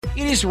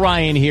It is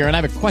Ryan here, and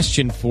I have a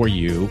question for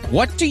you.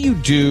 What do you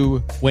do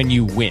when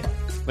you win?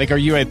 Like, are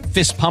you a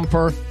fist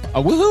pumper,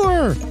 a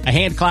woohooer, a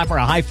hand clapper,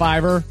 a high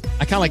fiver?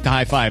 I kind of like the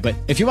high five, but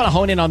if you want to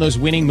hone in on those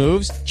winning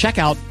moves, check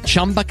out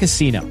Chumba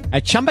Casino.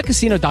 At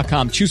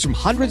ChumbaCasino.com, choose from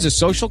hundreds of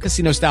social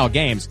casino-style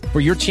games for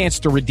your chance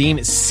to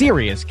redeem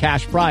serious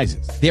cash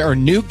prizes. There are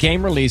new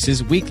game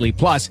releases weekly,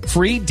 plus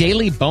free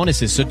daily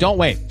bonuses. So don't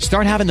wait.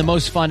 Start having the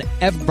most fun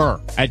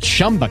ever at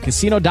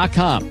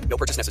ChumbaCasino.com. No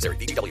purchase necessary.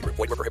 VGW. Void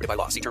where prohibited by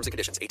law. See terms and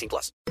conditions.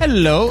 18+.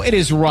 Hello, it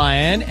is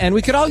Ryan, and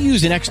we could all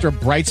use an extra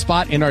bright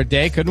spot in our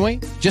day, couldn't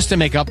we? Just to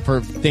make up for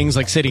things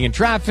like sitting in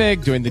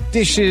traffic, doing the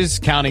dishes,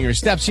 counting your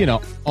steps, you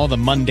know, all the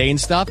mundane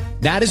stuff.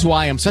 That is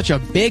why I'm such a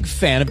big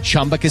fan of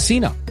Chumba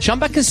Casino.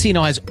 Chumba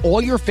Casino has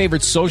all your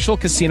favorite social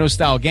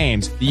casino-style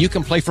games that you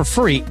can play for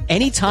free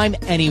anytime,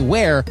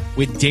 anywhere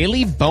with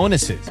daily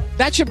bonuses.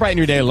 That should brighten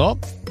your day a little.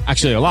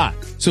 Actually, a lot.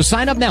 So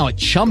sign up now at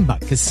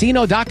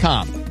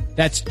ChumbaCasino.com.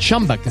 That's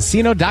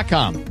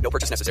ChumbaCasino.com. No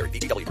purchase necessary.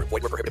 VGW. Void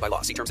where prohibited by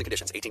law. See terms and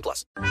conditions.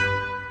 18+.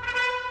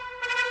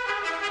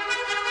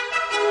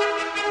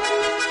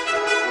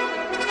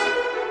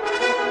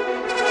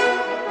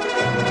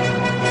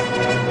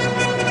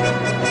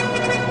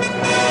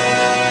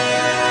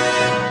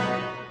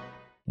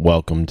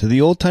 Welcome to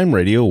the Old Time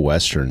Radio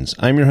Westerns.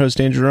 I'm your host,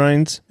 Andrew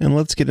Rhynes, and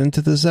let's get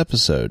into this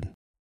episode.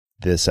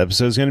 This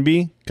episode is going to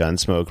be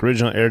Gunsmoke.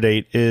 Original air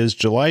date is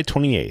July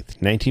 28th,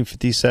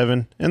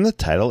 1957, and the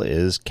title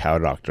is Cow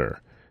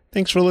Doctor.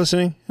 Thanks for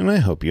listening, and I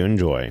hope you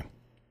enjoy.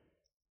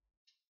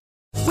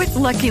 With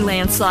Lucky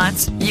Land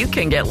Slots, you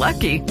can get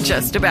lucky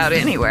just about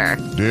anywhere.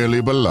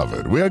 Dearly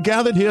beloved, we are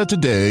gathered here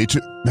today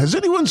to... Has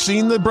anyone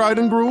seen the bride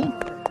and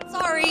groom?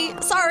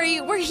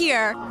 Sorry, we're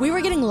here. We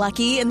were getting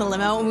lucky in the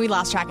limo and we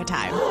lost track of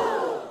time.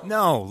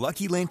 No,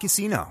 Lucky Land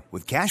Casino,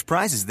 with cash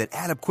prizes that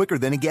add up quicker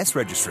than a guest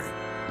registry.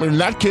 In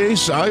that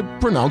case, I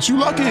pronounce you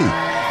lucky.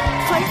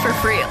 Play for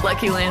free at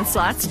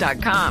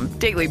LuckyLandSlots.com.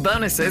 Daily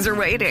bonuses are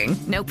waiting.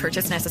 No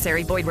purchase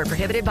necessary. Void where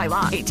prohibited by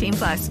law.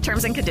 18+.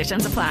 Terms and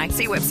conditions apply.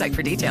 See website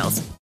for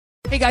details.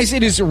 Hey guys,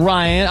 it is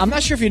Ryan. I'm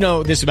not sure if you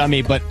know this about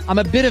me, but I'm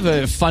a bit of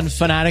a fun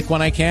fanatic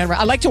when I can.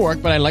 I like to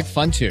work, but I like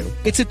fun too.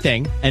 It's a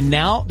thing. And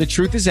now the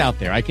truth is out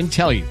there. I can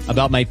tell you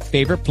about my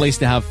favorite place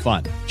to have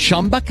fun.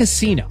 Chumba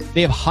Casino.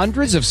 They have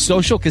hundreds of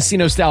social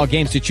casino style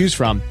games to choose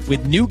from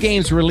with new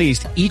games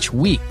released each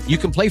week. You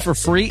can play for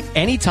free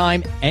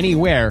anytime,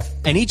 anywhere.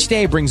 And each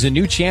day brings a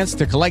new chance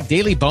to collect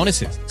daily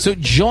bonuses. So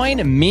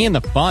join me in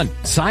the fun.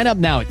 Sign up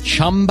now at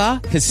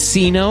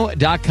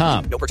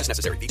ChumbaCasino.com. No purchase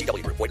necessary.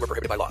 VGW. Void where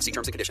prohibited by law. See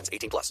terms and conditions.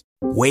 18+.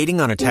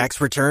 Waiting on a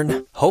tax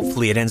return?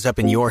 Hopefully it ends up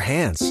in your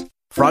hands.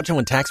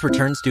 Fraudulent tax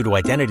returns due to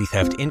identity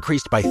theft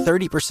increased by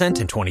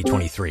 30% in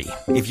 2023.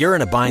 If you're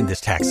in a bind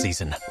this tax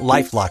season,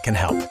 LifeLock can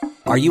help.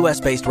 Our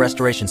U.S.-based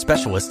restoration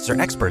specialists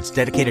are experts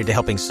dedicated to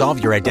helping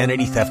solve your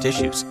identity theft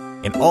issues.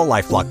 And all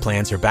LifeLock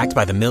plans are backed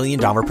by the $1 Million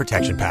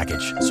Protection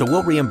Package. So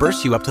we'll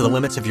reimburse you up to the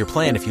limits of your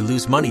plan if you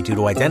lose money due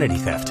to identity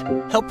theft.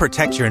 Help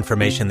protect your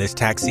information this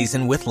tax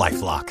season with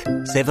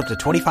LifeLock. Save up to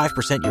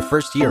 25% your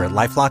first year at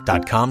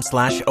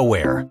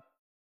LifeLock.com/aware.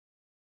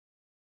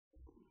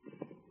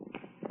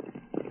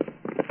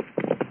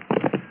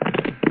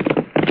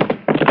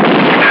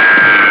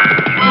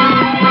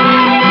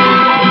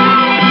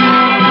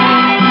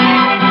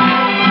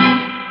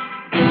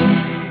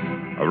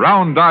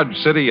 Around Dodge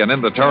City and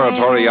in the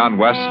territory on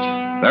West,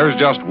 there's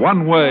just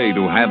one way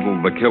to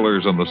handle the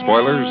killers and the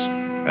spoilers,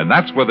 and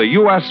that's with a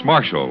U.S.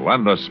 Marshal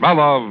and the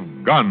smell of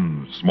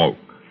Gunsmoke.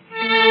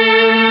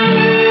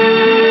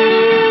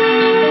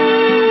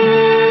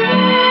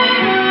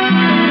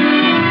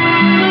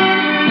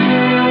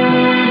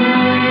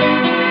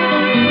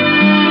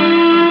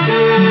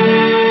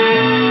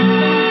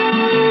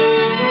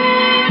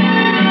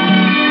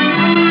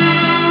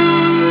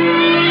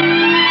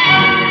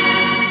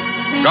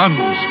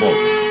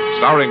 Gunsmoke,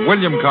 starring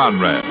William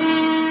Conrad,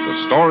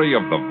 the story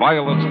of the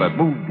violence that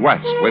moved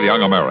west with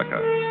young America,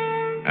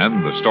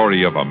 and the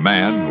story of a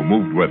man who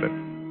moved with it.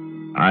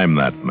 I'm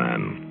that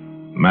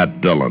man, Matt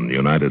Dillon,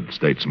 United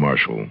States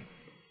Marshal.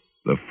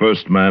 The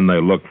first man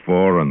they look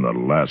for and the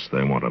last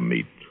they want to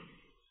meet.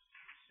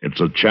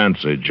 It's a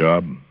chancy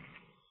job,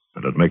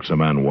 and it makes a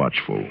man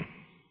watchful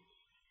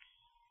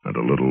and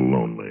a little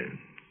lonely.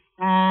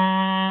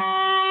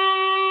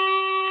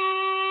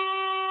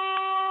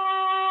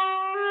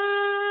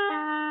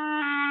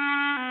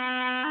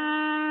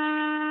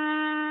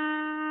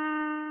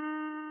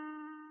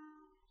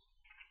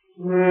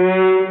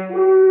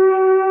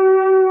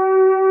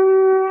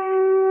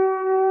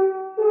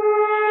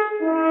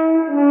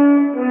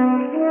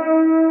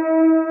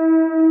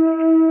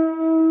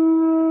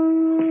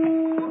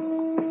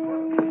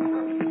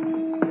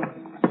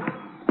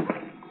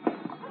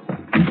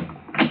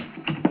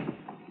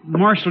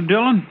 Marshal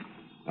Dillon?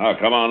 Oh,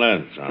 come on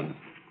in, son.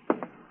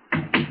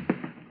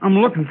 I'm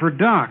looking for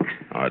Doc.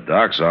 Our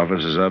Doc's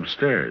office is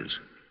upstairs.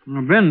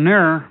 I've been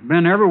there,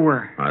 been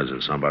everywhere. Is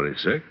it somebody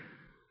sick?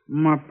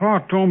 My pa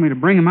told me to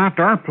bring him out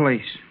to our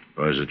place.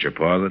 Or is it your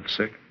pa that's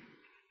sick?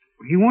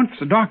 He wants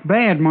the Doc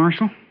bad,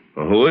 Marshal.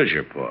 Well, who is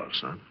your pa,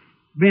 son?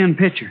 Ben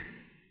Pitcher.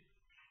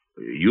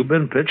 You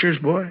been Pitcher's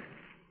boy?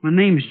 My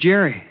name's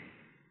Jerry.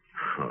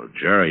 Oh,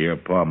 Jerry, your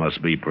pa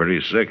must be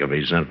pretty sick if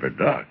he sent for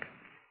Doc.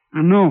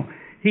 I know.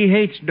 He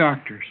hates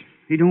doctors.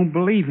 He don't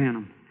believe in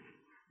them.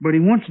 But he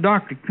wants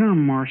Doc to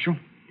come, Marshal.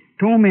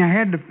 Told me I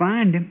had to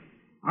find him.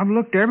 I've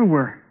looked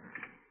everywhere.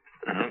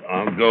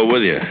 I'll go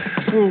with you.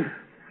 Well,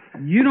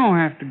 you don't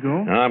have to go.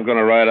 I'm going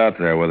to ride out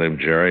there with him,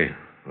 Jerry.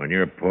 When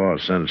your pa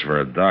sends for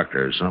a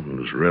doctor,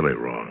 something's really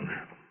wrong.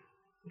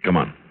 Come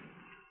on.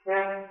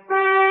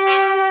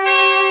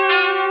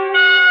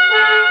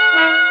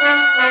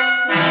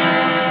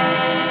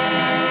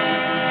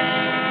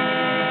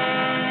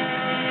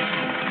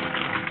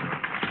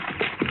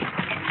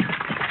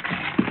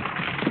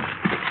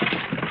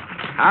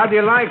 How do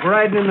you like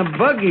riding in the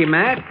buggy,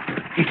 Matt?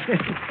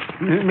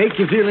 Make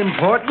you feel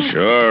important?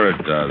 Sure it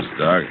does,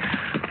 Doc.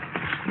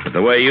 But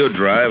the way you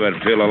drive,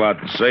 I'd feel a lot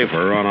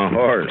safer on a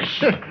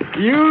horse.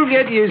 You'll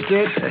get used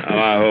to it. Oh,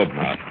 I hope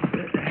not.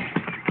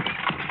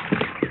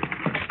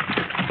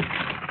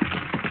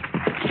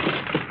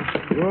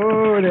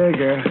 Oh, there you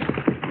go.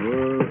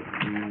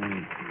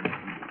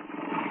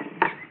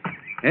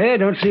 Hey,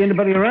 don't see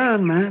anybody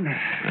around, man.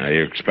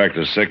 You expect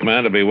a sick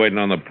man to be waiting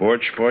on the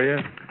porch for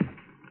you?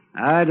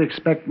 I'd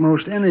expect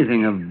most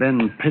anything of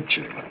Ben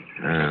Pitcher.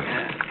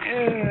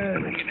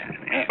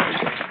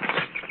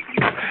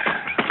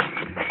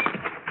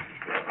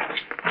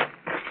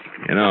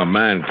 You know, a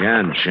man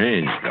can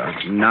change,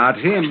 Doc. Not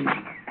him.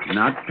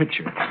 Not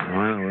Pitcher.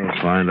 Well,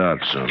 we'll find out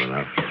soon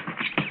enough.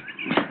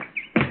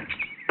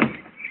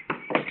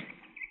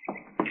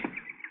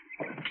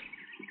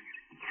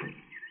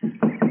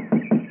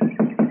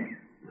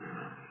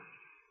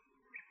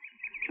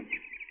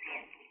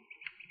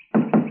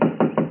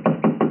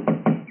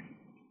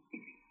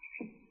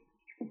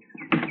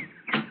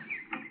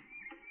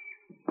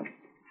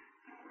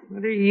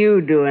 What are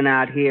you doing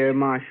out here,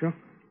 Marshal?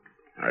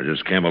 I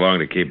just came along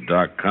to keep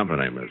Doc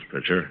company, Miss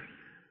Pitcher.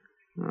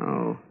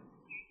 Oh.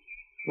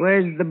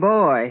 Where's the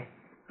boy?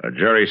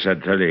 Jerry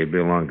said tell you he'd be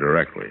along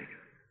directly.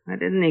 Why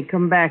didn't he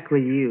come back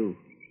with you?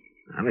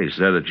 And he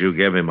said that you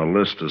gave him a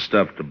list of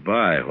stuff to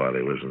buy while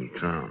he was in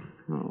town.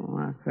 Oh,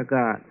 I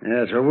forgot.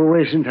 Yeah, so we're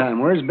wasting time.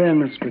 Where's Ben,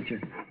 Miss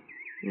Pitcher?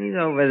 He's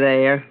over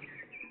there.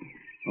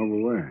 Over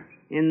where?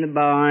 In the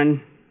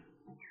barn.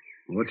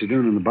 What's he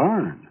doing in the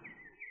barn?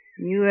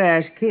 You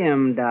ask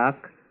him,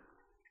 Doc.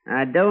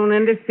 I don't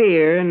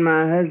interfere in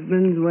my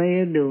husband's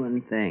way of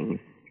doing things.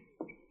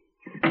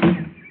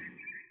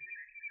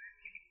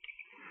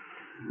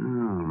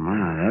 Oh,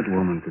 my, that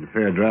woman could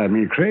fair drive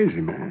me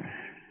crazy, man.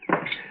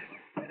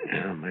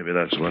 Yeah, maybe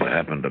that's what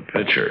happened to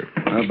Pitcher.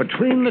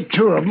 Between the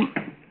two of them,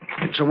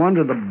 it's a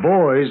wonder the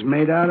boys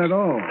made out at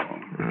all.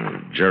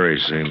 Jerry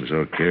seems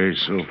okay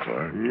so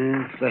far.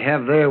 Yeah, if they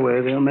have their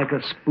way, they'll make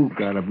a spook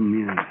out of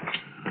him, yeah.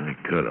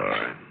 They could, all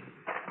right.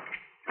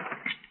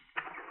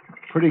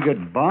 Pretty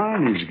good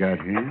barn he's got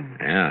here.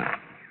 Yeah.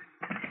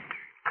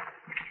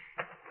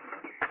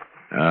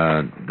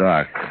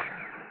 Doc,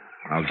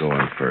 I'll go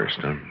in first,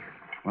 huh?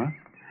 What?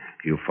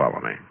 You follow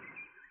me.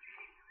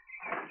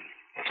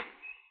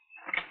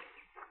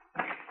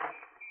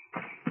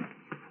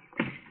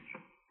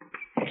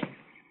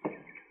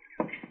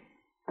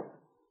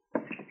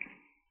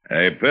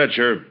 Hey,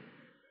 Pitcher.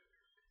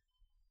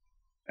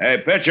 Hey,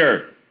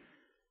 Pitcher.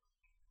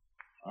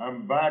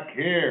 I'm back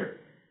here.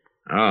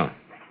 Oh,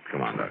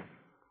 come on, Doc.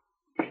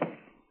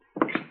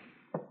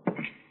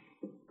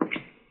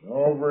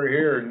 Over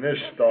here in this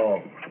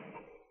stall.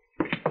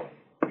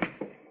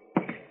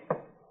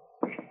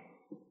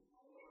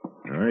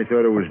 I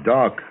thought it was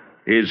Doc.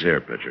 He's here,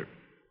 Pitcher.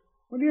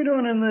 What are you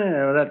doing in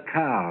there with that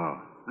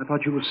cow? I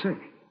thought you were sick.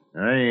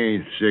 I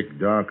ain't sick,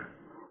 Doc.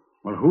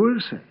 Well, who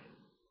is sick?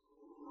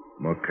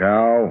 My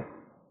cow.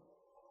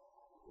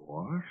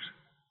 What?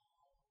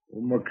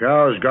 Well, my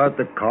cow's got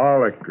the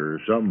colic or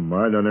something.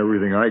 I done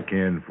everything I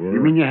can for her. You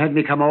mean you had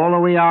me come all the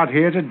way out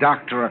here to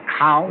doctor a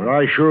cow? Well,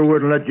 I sure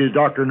wouldn't let you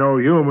doctor no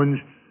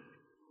humans.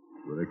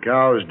 But a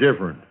cow's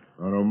different.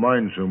 I don't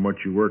mind so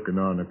much you working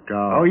on a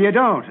cow. Oh, you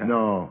don't? Huh?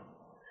 No.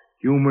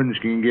 Humans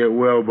can get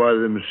well by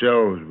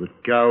themselves, but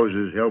cows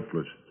is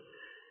helpless.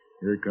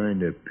 They're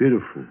kind of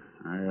pitiful.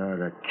 I ought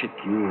to kick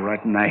you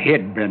right in the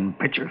head, Ben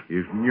Pitcher.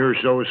 If you're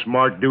so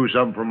smart, do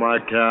something for my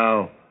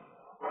cow.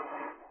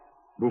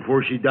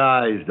 Before she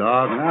dies,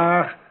 Doc.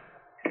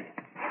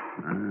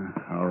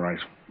 All right.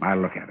 I'll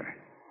look at her.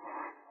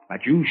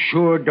 But you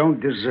sure don't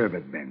deserve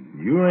it, Ben.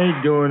 You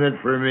ain't doing it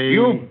for me.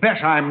 You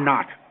bet I'm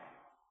not.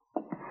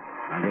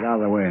 Now get out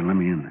of the way and let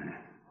me in there.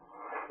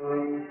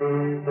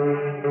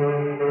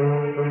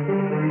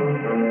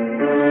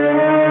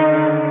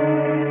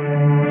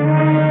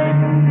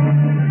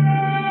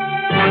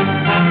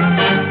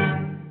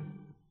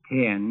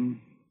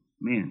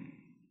 Men.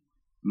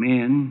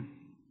 Men.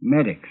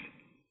 Medics.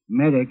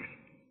 Medics.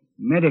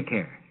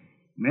 Medicare.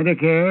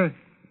 Medicare.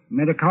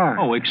 Medicare.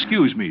 Oh,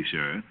 excuse me,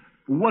 sir.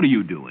 What are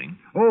you doing?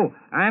 Oh,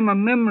 I'm a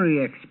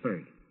memory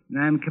expert, and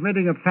I'm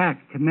committing a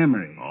fact to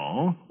memory.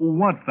 Oh?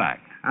 What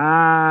fact?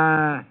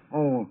 Now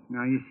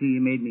you see,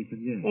 you made me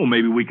forget. Oh,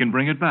 maybe we can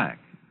bring it back.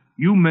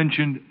 You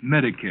mentioned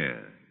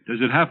Medicare.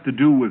 Does it have to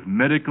do with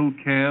medical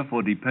care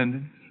for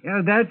dependents?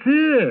 Yeah, that's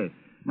it.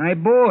 My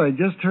boy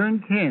just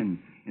turned 10,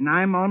 and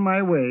I'm on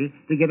my way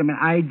to get him an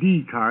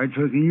ID card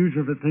so he can use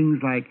it for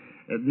things like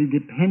the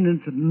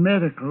Dependents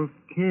Medical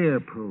Care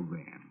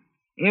Program.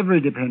 Every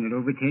dependent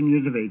over 10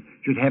 years of age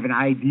should have an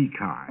ID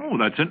card. Oh,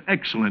 that's an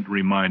excellent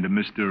reminder,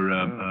 Mr.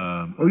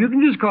 Oh, you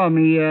can just call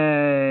me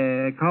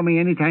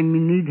anytime you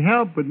need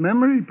help with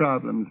memory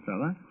problems,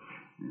 fella.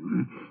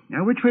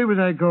 Now, which way was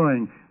I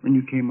going when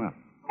you came up?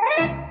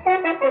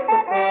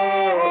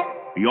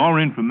 For your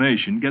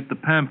information, get the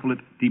pamphlet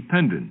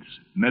Dependents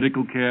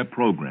Medical Care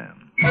Program.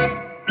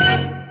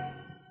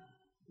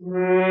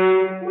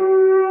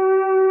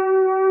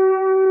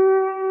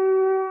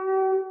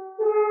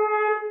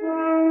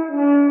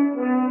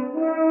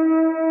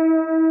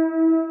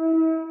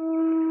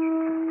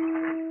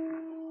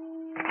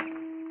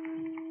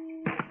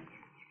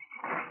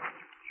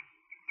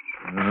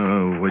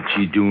 What's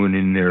he doing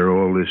in there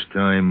all this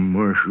time,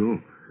 Marshal?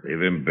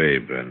 Leave him be,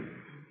 Ben.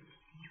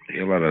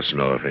 He'll let us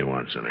know if he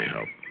wants any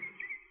help.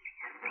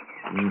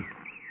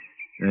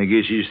 I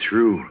guess he's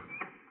through.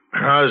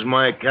 How's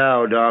my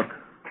cow, Doc?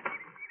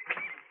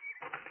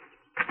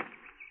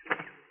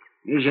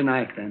 Here's your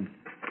knife, then.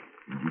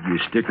 Did you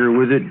stick her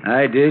with it?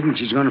 I did, and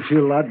she's going to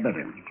feel a lot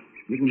better.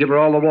 You can give her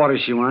all the water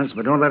she wants,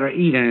 but don't let her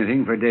eat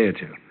anything for a day or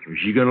two. Is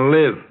she going to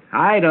live?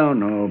 I don't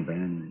know,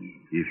 Ben.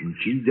 If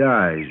she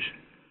dies,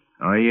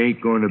 I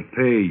ain't going to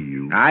pay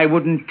you. I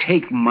wouldn't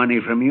take money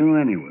from you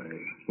anyway.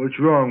 What's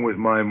wrong with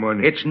my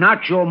money? It's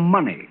not your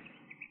money.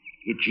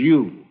 It's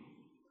you.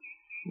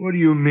 What do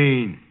you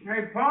mean?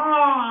 Hey, Paul,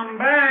 I'm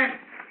back.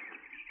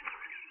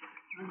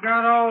 I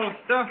got all the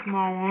stuff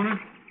Ma wanted.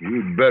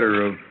 You'd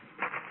better have.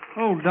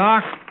 Oh,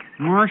 Doc,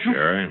 Marshal.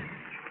 Jerry?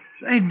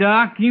 Say,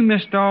 Doc, you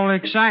missed all the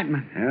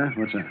excitement. Yeah?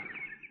 What's that?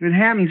 It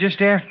happened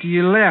just after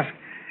you left.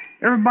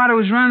 Everybody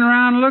was running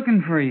around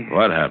looking for you.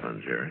 What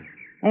happened, Jerry?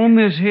 On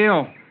this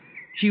hill.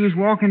 She was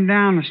walking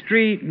down the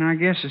street, and I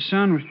guess the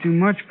sun was too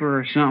much for her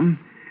or something.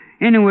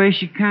 Anyway,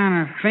 she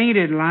kind of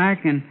fainted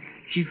like, and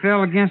she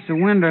fell against the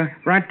window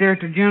right there at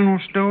the general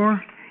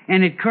store,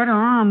 and it cut her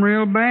arm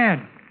real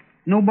bad.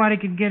 Nobody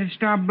could get it to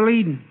stop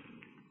bleeding.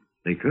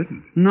 They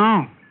couldn't?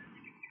 No.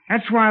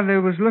 That's why they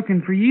was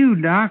looking for you,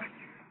 Doc.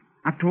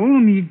 I told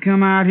them you'd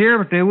come out here,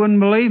 but they wouldn't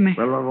believe me.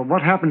 Well,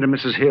 what happened to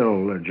Mrs.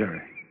 Hill,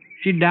 Jerry?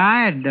 She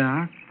died,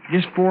 Doc,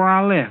 just before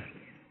I left.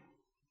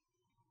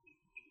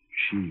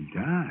 She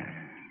died?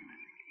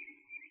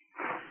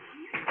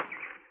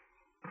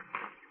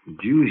 Did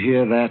you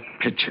hear that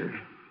picture?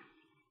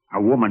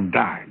 A woman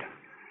died.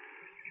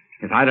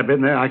 If I'd have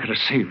been there, I could have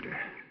saved her.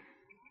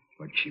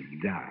 But she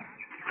died.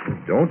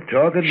 Don't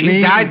talk at me.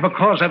 She died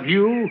because of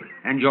you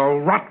and your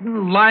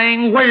rotten,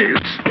 lying ways.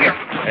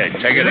 Hey,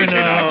 take it easy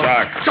now,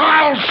 Doc.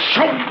 I'll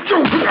show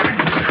you.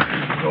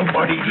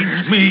 Nobody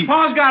eats me.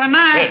 Paul's got a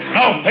knife. Hey,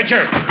 no,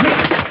 picture.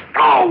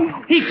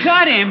 Oh, he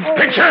cut him.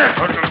 Picture.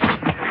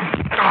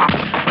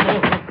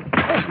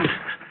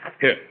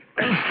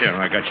 Here,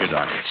 I got your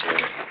Doc.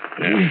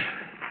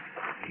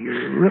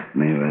 You ripped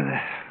me with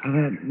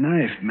that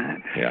knife,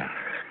 Matt. Yeah.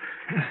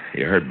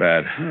 You hurt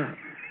bad.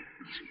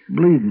 It's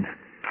bleeding.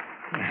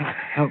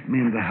 Help me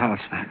into the house,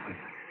 Matt.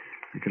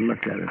 You can look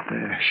at it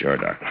there. Sure,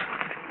 Doc.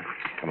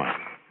 Come on.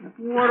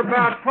 What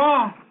about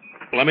Paul?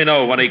 Let me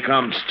know when he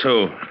comes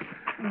to.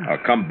 I'll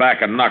come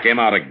back and knock him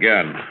out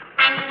again.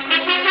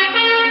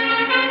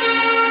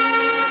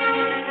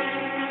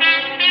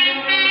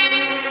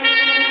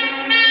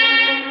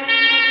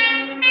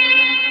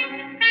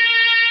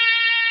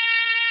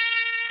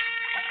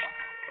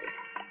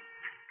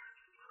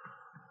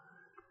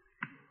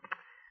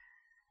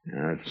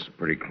 Yeah, it's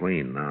pretty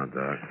clean now,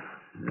 Doc.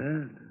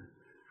 Yeah.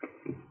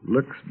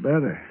 Looks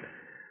better.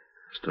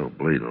 Still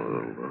bleeding a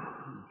little, though.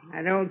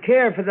 I don't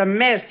care for the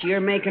mess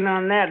you're making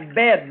on that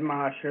bed,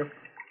 Marshal.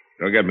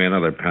 Go get me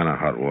another pan of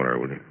hot water,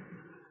 will you?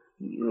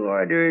 You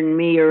ordering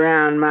me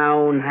around my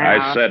own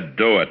house. I said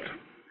do it.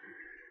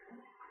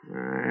 All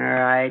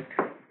right.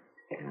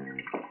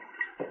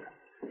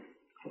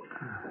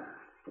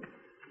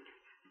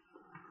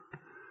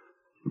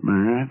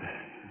 Matt?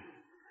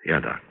 Yeah,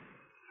 Doc.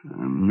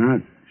 I'm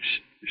not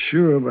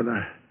sure, but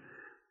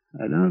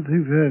I don't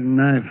think that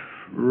knife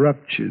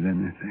ruptured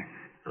anything.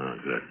 Oh,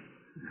 good.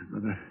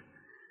 But a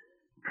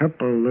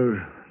couple of those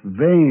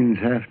veins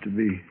have to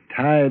be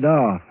tied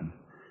off. And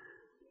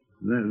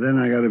then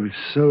I got to be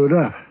sewed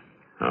up.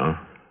 Oh?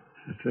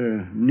 There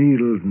are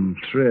needles and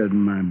thread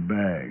in my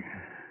bag.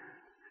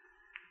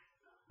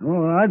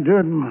 Oh, I'd do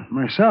it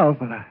myself,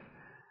 but I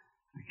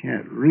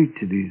can't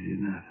reach it easy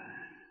enough.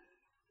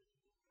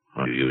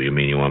 Oh, you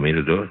mean you want me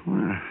to do it?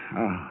 Well,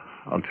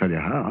 I'll tell you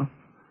how.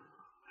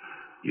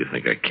 You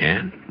think I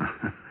can?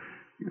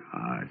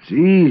 It's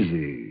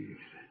easy,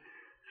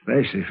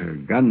 especially for a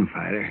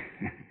gunfighter.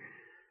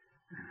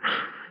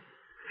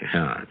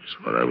 Yeah, that's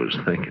what I was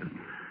thinking.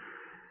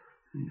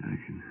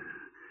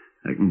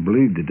 I can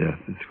bleed to death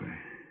this way.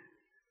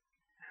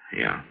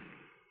 Yeah.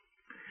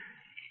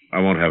 I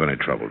won't have any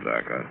trouble,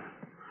 Doc.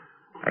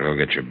 I'll go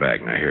get your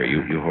bag. Now, here,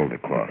 you hold the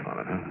cloth on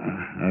it,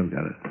 huh? I've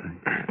got it.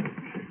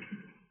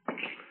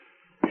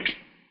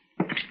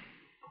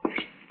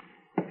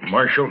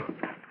 Marshal?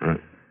 Huh?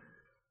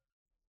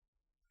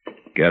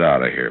 Get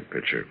out of here,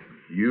 Pitcher.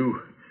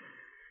 You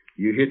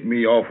hit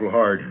me awful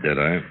hard. Did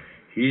I?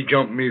 He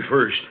jumped me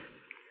first.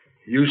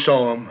 You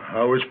saw him.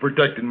 I was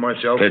protecting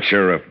myself.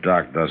 Pitcher, if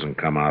Doc doesn't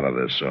come out of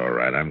this all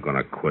right, I'm going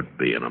to quit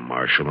being a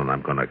marshal, and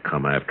I'm going to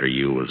come after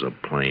you as a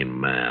plain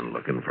man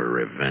looking for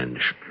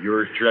revenge.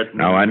 You're threatening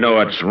Now, I me,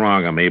 know it's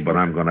wrong of me, but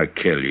I'm going to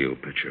kill you,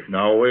 Pitcher.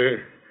 Now,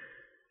 where?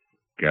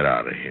 Get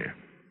out of here.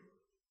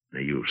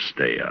 Now, you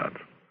stay out.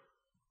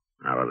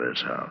 Out of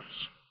this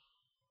house.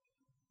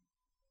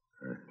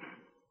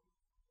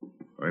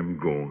 I'm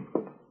going.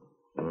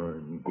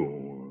 I'm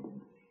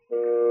going.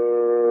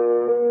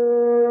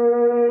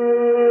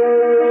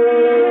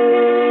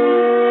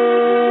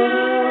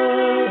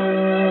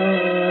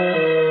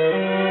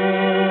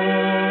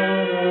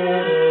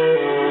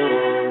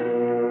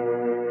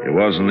 It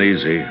wasn't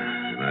easy,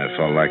 and I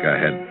felt like I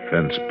had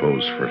fence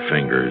posts for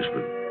fingers,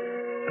 but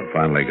I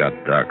finally got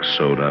Doc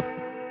sewed up.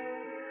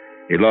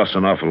 He lost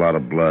an awful lot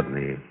of blood, and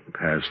he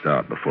passed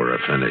out before I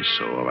finished,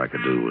 so all I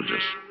could do was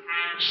just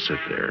sit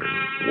there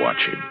and watch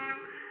him.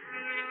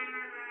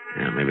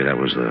 Yeah, maybe that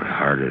was the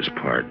hardest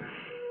part.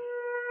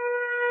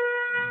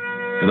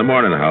 In the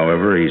morning,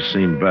 however, he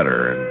seemed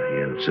better, and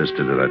he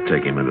insisted that I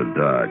take him into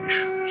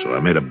Dodge. So I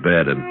made a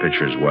bed in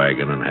Pitcher's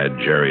wagon and had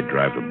Jerry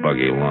drive the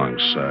buggy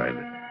alongside.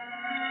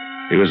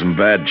 He was in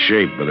bad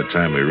shape by the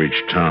time we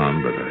reached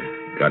town, but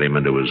I got him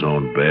into his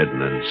own bed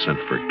and then sent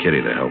for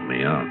Kitty to help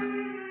me out.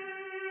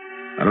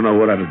 I don't know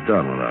what I'd have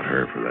done without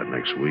her for that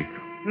next week.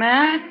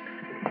 Matt?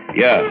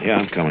 Yeah,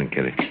 I'm coming,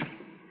 Kitty.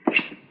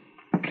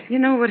 You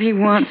know what he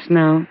wants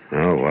now?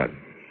 Oh, what?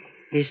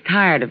 He's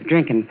tired of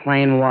drinking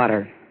plain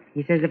water.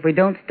 He says if we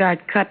don't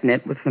start cutting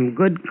it with some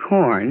good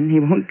corn, he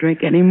won't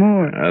drink any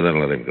more. Then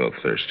let him go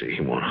thirsty.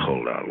 He won't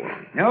hold out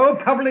long. No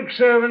public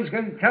servants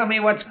can tell me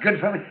what's good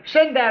for me.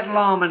 Send that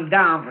lawman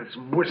down for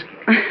some whiskey.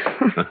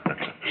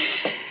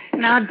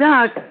 Now,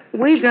 Doc,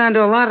 we've gone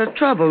to a lot of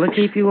trouble to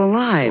keep you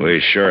alive.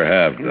 We sure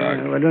have, Doc.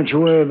 Well, don't you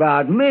worry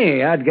about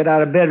me. I'd get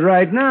out of bed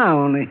right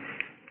now, only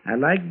I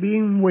like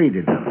being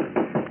waited on.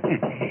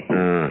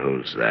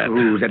 Who's that?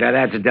 Who's that?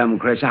 That's a dumb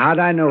question. How'd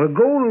I know her?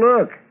 Go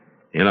look.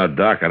 You know,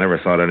 Doc, I never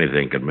thought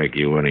anything could make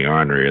you any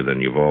ornerier than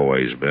you've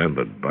always been,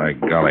 but by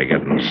golly,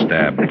 getting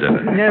stabbed did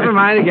it. Never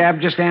mind the gap.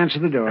 Just answer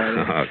the door.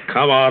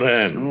 Come on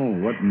in.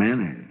 Oh, what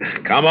manners.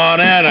 Come on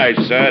in, I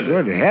said.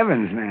 Good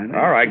heavens, man.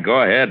 All right,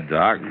 go ahead,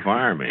 Doc.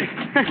 Fire me.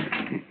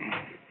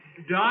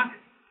 Doc?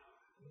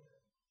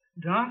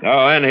 Doc?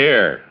 Oh, in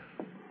here.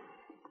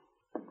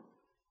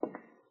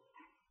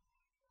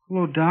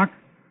 Hello, Doc.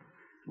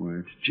 Well,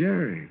 it's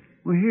Jerry.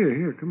 Well,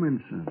 here, come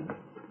in, son.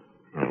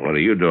 What are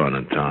you doing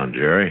in town,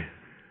 Jerry?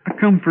 I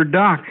come for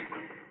Doc.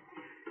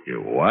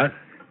 You what?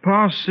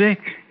 Pa's sick.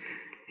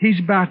 He's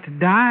about to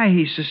die.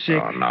 He's so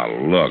sick. Oh, now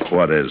look,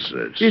 what is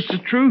this? It's the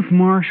truth,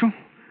 Marshal.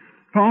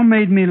 Pa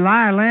made me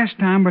lie last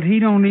time, but he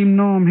don't even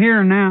know I'm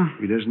here now.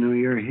 He doesn't know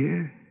you're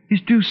here?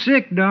 He's too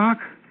sick, Doc.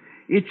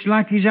 It's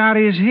like he's out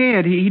of his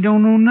head. He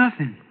don't know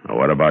nothing. Well,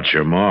 what about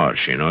your ma?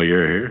 She know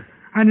you're here?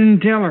 I didn't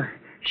tell her.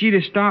 She'd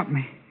have stopped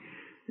me.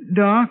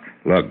 Doc?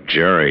 Look,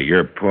 Jerry,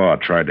 your pa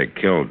tried to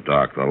kill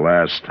Doc the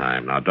last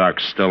time. Now,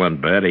 Doc's still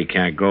in bed. He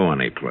can't go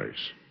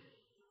anyplace.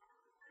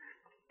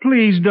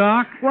 Please,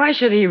 Doc. Why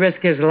should he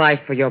risk his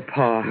life for your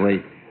pa?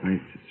 Wait.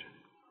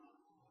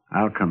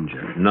 I'll come,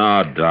 Jerry.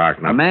 No,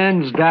 Doc. No. A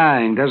man's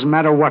dying. Doesn't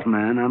matter what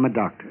man. I'm a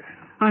doctor.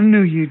 I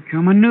knew you'd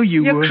come. I knew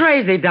you would. You're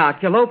crazy, Doc.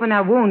 You'll open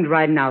that wound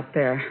riding out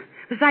there.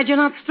 Besides, you're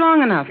not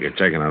strong enough. You're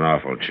taking an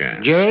awful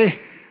chance. Jerry?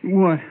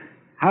 What?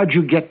 How'd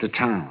you get to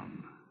town?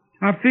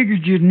 I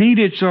figured you'd need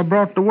it, so I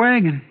brought the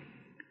wagon.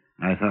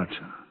 I thought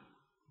so.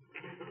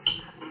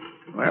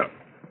 Well,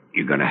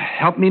 you gonna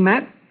help me,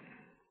 Matt?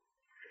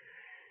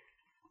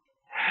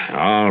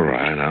 All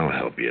right, I'll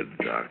help you,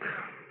 Doc.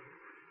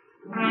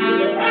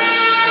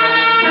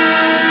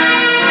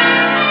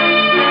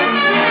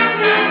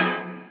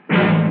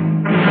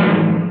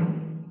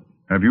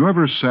 Have you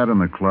ever sat in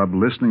the club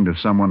listening to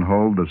someone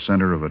hold the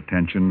center of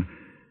attention?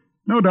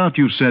 No doubt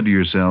you've said to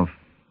yourself,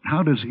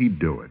 how does he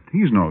do it?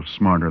 He's no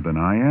smarter than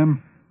I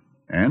am.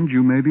 And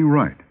you may be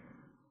right.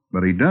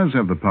 But he does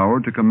have the power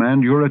to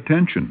command your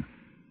attention.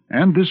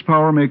 And this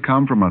power may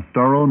come from a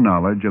thorough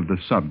knowledge of the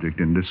subject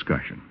in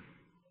discussion.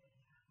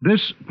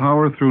 This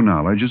power through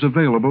knowledge is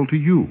available to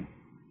you.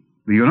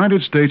 The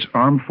United States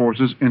Armed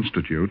Forces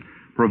Institute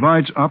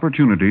provides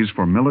opportunities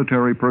for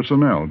military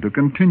personnel to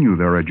continue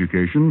their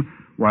education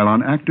while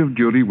on active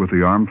duty with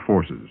the armed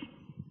forces.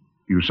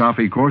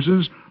 USAFI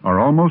courses are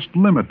almost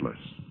limitless.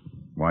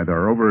 Why, there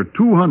are over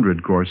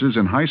 200 courses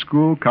in high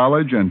school,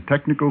 college, and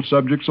technical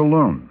subjects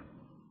alone.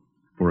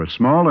 For a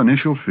small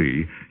initial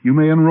fee, you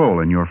may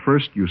enroll in your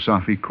first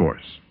USAFI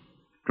course.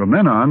 From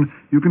then on,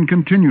 you can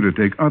continue to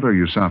take other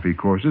USAFI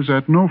courses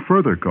at no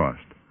further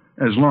cost,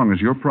 as long as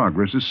your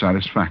progress is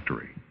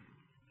satisfactory.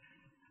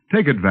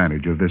 Take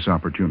advantage of this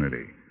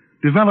opportunity.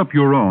 Develop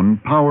your own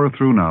power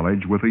through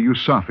knowledge with a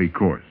USAFI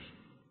course.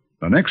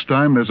 The next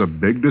time there's a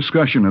big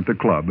discussion at the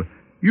club,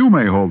 you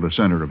may hold the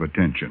center of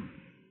attention.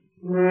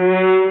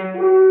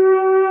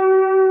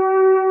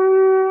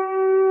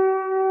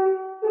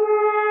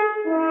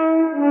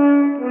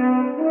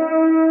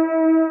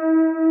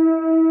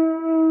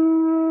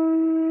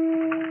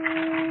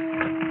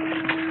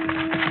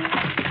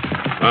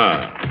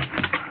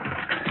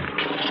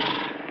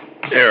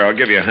 Here, I'll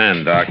give you a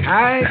hand, Doc.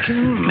 I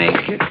can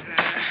make it.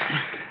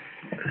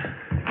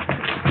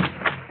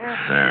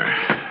 There.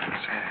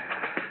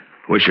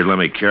 Wish you'd let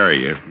me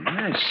carry you.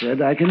 I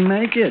said I can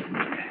make it.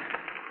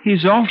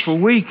 He's awful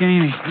weak,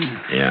 ain't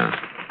he? Yeah.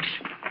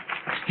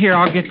 Here,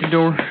 I'll get the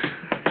door.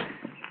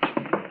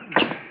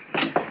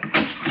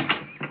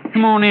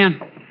 Come on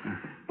in.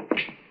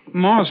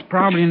 Ma's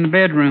probably in the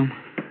bedroom.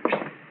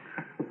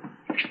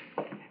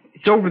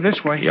 It's over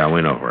this way. Yeah,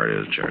 we know where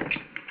it is,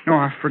 Jerry. Oh,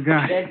 I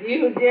forgot. That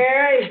you,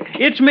 Jerry?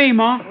 It's me,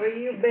 Ma. Where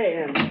you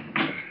been?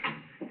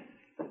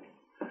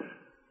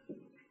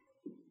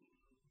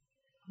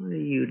 What are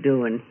you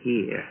doing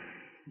here?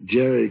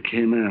 Jerry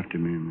came after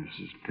me,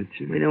 Mrs.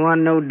 Pitcher. We don't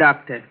want no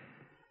doctor.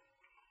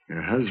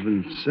 Your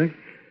husband's sick?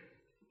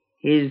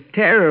 He's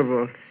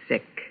terrible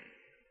sick.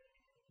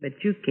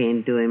 But you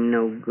can't do him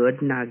no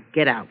good. Now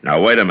get out.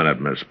 Now, wait a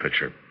minute, Miss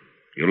Pitcher.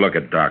 You look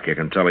at Doc. You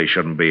can tell he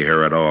shouldn't be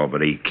here at all,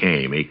 but he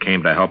came. He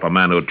came to help a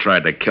man who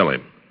tried to kill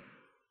him.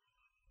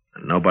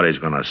 And nobody's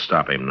going to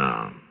stop him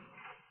now.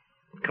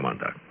 Come on,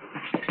 Doc.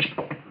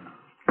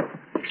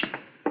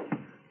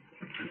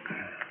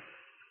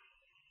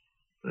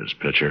 Miss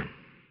Pitcher,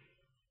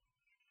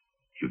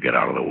 you get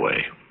out of the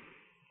way.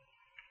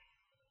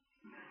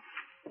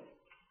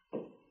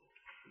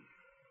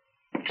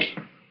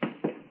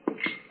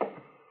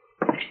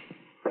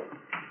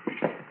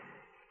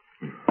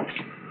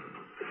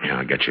 Yeah,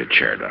 I'll get you a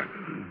chair, Doc.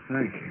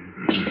 Thank you.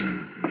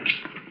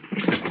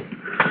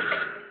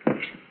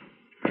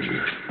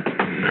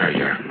 There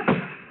you are.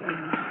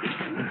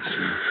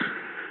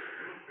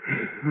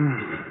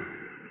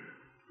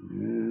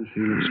 Yes,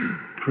 he looks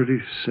pretty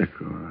sick,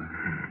 all right.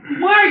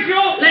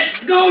 Marshal, let's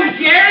go,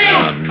 Jerry.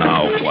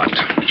 Now what?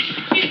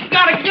 He's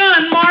got a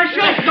gun,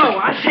 Marshal. Let's go,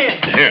 I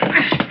said.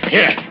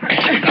 Here.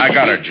 I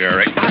got her,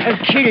 Jerry. I'll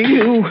kill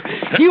you.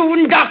 You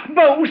and Doc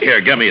both.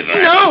 Here, give me that.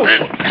 No.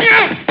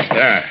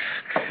 There.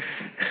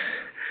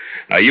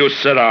 Now, you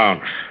sit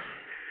down.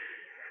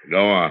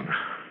 Go on.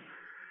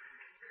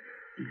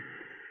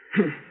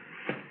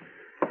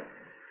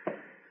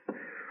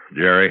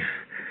 Jerry,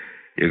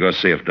 you go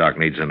see if Doc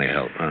needs any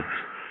help, huh?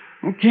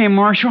 Okay,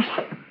 Marshal.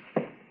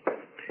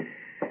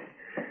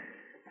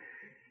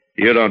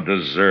 You don't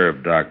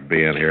deserve Doc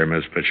being here,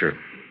 Miss Pitcher.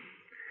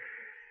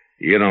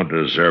 You don't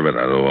deserve it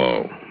at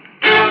all.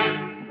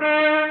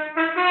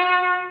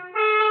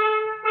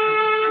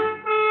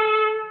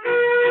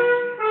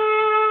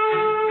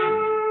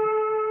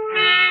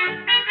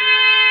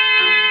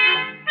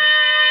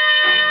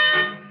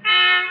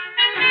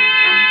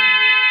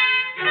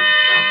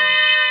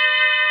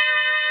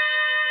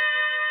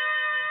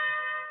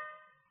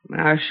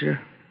 Marshal.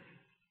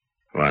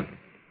 What?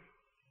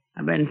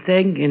 I've been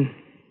thinking.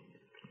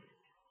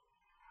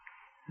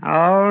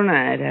 All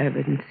night I've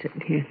been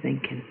sitting here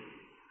thinking.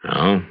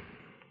 Oh?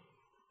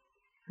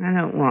 I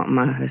don't want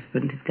my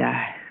husband to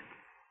die.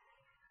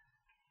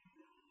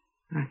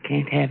 I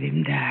can't have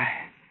him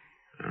die.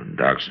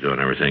 Doc's doing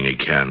everything he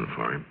can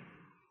for him.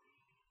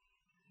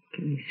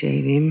 Can he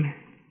save him?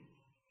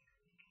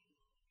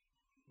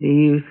 Do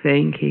you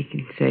think he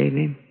can save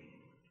him?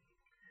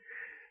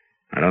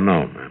 I don't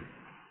know, ma'am.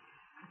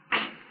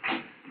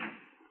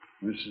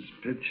 Mrs.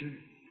 Pitcher?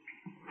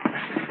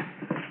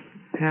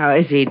 How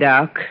is he,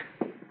 Doc?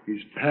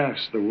 He's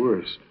past the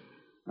worst.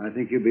 I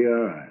think he'll be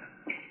all right.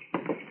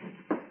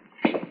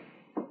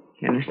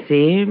 Can I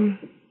see him?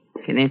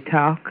 Can he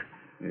talk?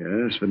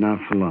 Yes, but not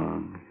for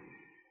long.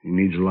 He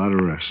needs a lot of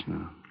rest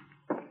now.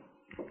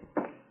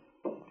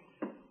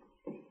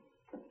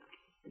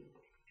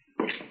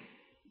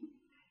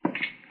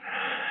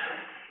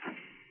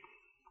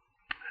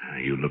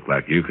 You look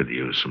like you could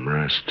use some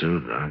rest, too,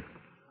 Doc.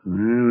 Well,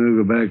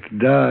 we'll go back to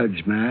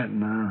Dodge, Matt,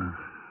 and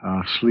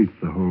I'll sleep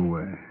the whole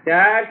way.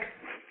 Doc,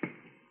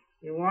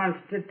 he wants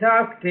to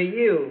talk to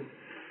you.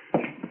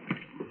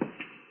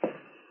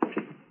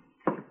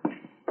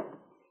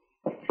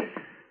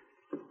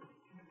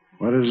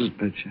 What is it,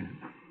 Pitcher?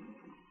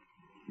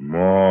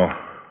 Ma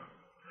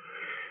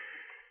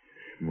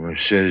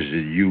says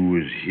that you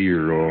was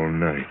here all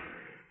night.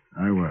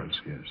 I was,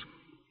 yes.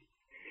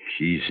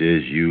 She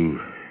says you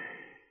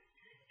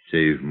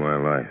saved my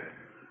life.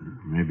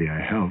 Maybe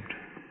I helped.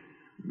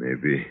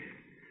 Maybe.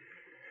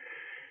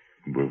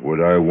 But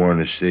what I want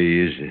to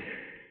say is that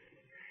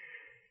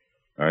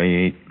I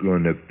ain't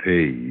going to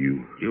pay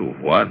you. You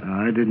what?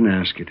 I didn't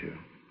ask you to.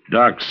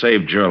 Doc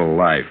saved your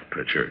life,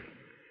 Pitcher.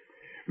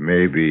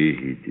 Maybe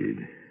he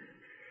did.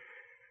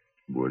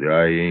 But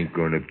I ain't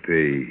going to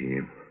pay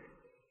him.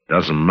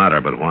 Doesn't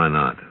matter, but why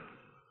not?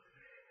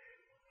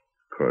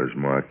 'Cause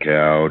my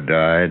cow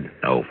died?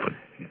 No, but...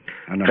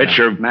 I know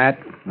Pitcher... Matt.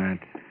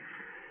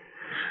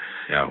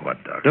 Yeah,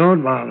 what, Doc?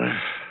 Don't bother.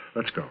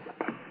 Let's go.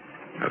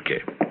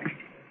 Okay.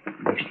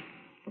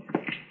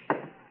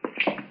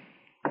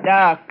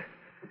 Doc.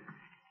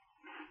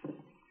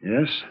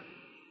 Yes?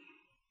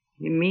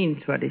 He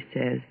means what he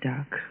says,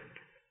 Doc.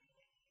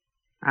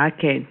 I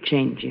can't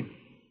change him.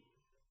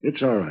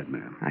 It's all right,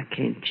 ma'am. I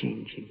can't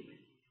change him.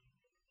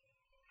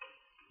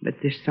 But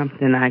there's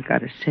something I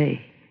gotta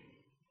say.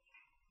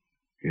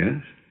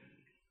 Yes?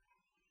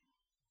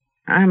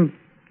 I'm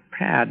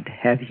proud to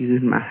have you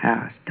in my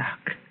house,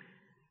 Doc.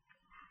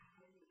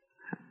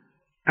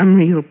 I'm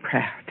real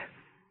proud.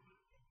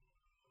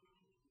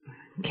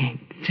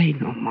 Can't say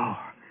no more.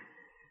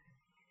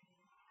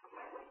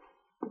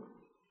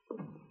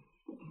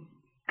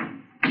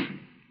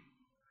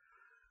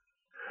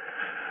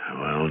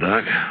 Well,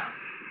 Doc?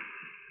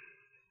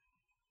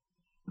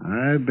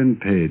 I've been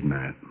paid,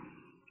 Matt.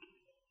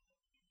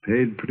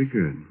 Paid pretty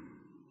good.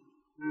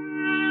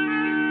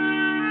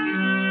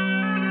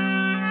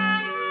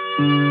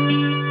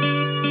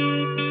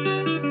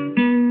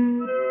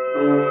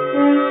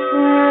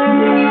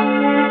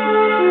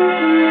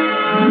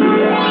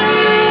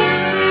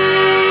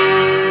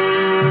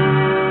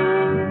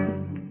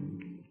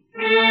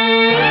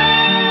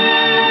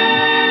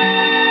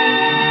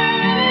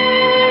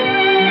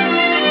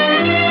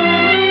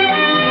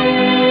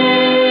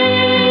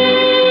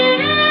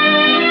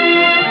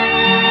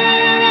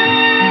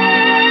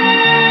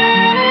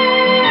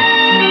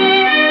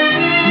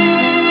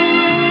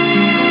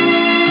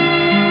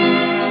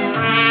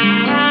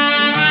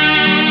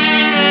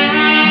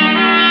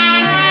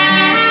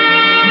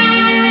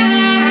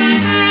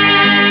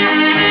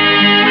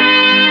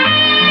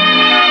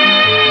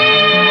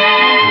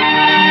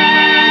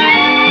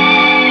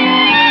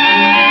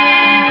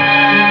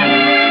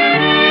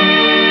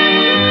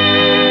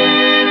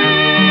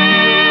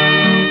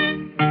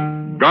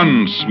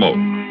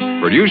 Gunsmoke,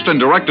 produced and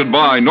directed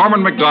by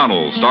Norman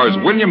Macdonald, stars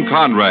William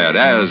Conrad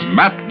as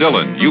Matt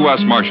Dillon,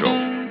 U.S. Marshal.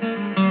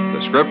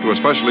 The script was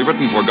specially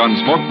written for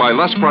Gunsmoke by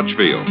Les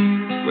Crutchfield,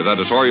 with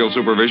editorial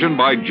supervision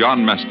by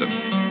John Meston.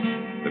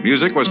 The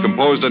music was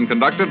composed and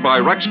conducted by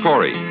Rex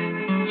Corey.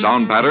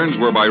 Sound patterns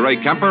were by Ray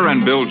Kemper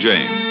and Bill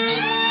James.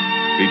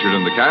 Featured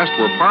in the cast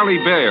were Parley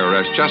Bear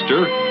as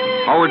Chester,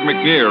 Howard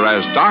McNear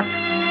as Doc,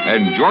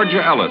 and Georgia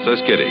Ellis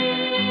as Kitty.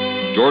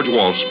 George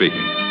Walsh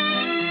speaking.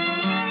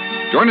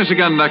 Join us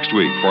again next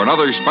week for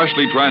another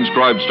specially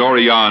transcribed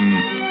story on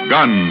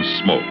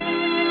Gunsmoke.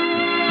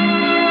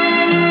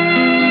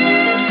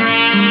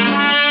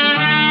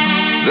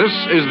 This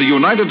is the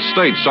United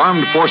States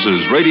Armed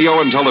Forces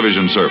Radio and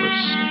Television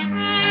Service.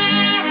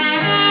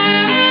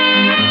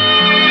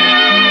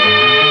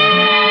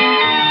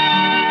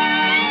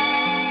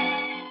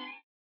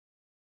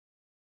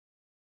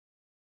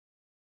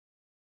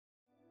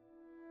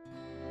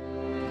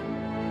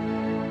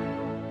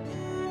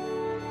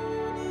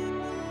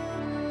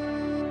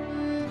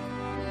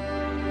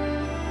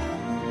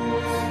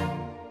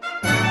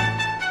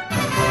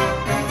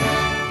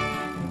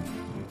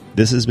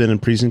 This has been a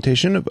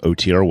presentation of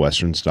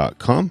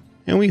OTRWesterns.com,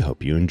 and we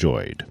hope you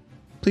enjoyed.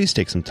 Please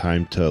take some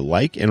time to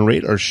like and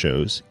rate our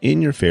shows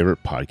in your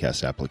favorite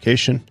podcast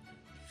application.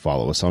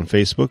 Follow us on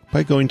Facebook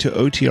by going to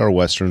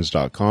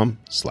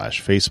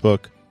OTRWesterns.com/Facebook.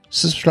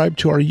 Subscribe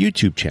to our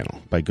YouTube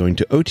channel by going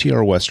to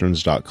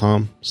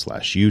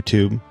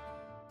OTRWesterns.com/YouTube.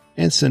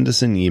 And send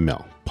us an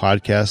email,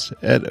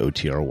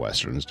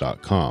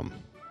 podcast@OTRWesterns.com.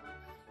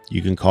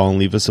 You can call and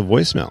leave us a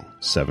voicemail,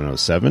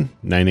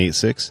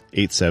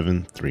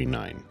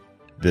 707-986-8739.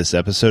 This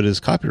episode is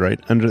copyright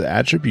under the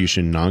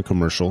Attribution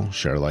Non-Commercial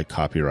Share-alike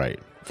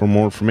copyright. For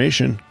more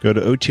information, go to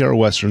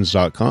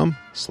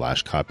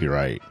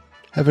OTRWesterns.com/copyright.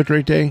 Have a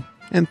great day,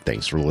 and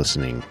thanks for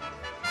listening.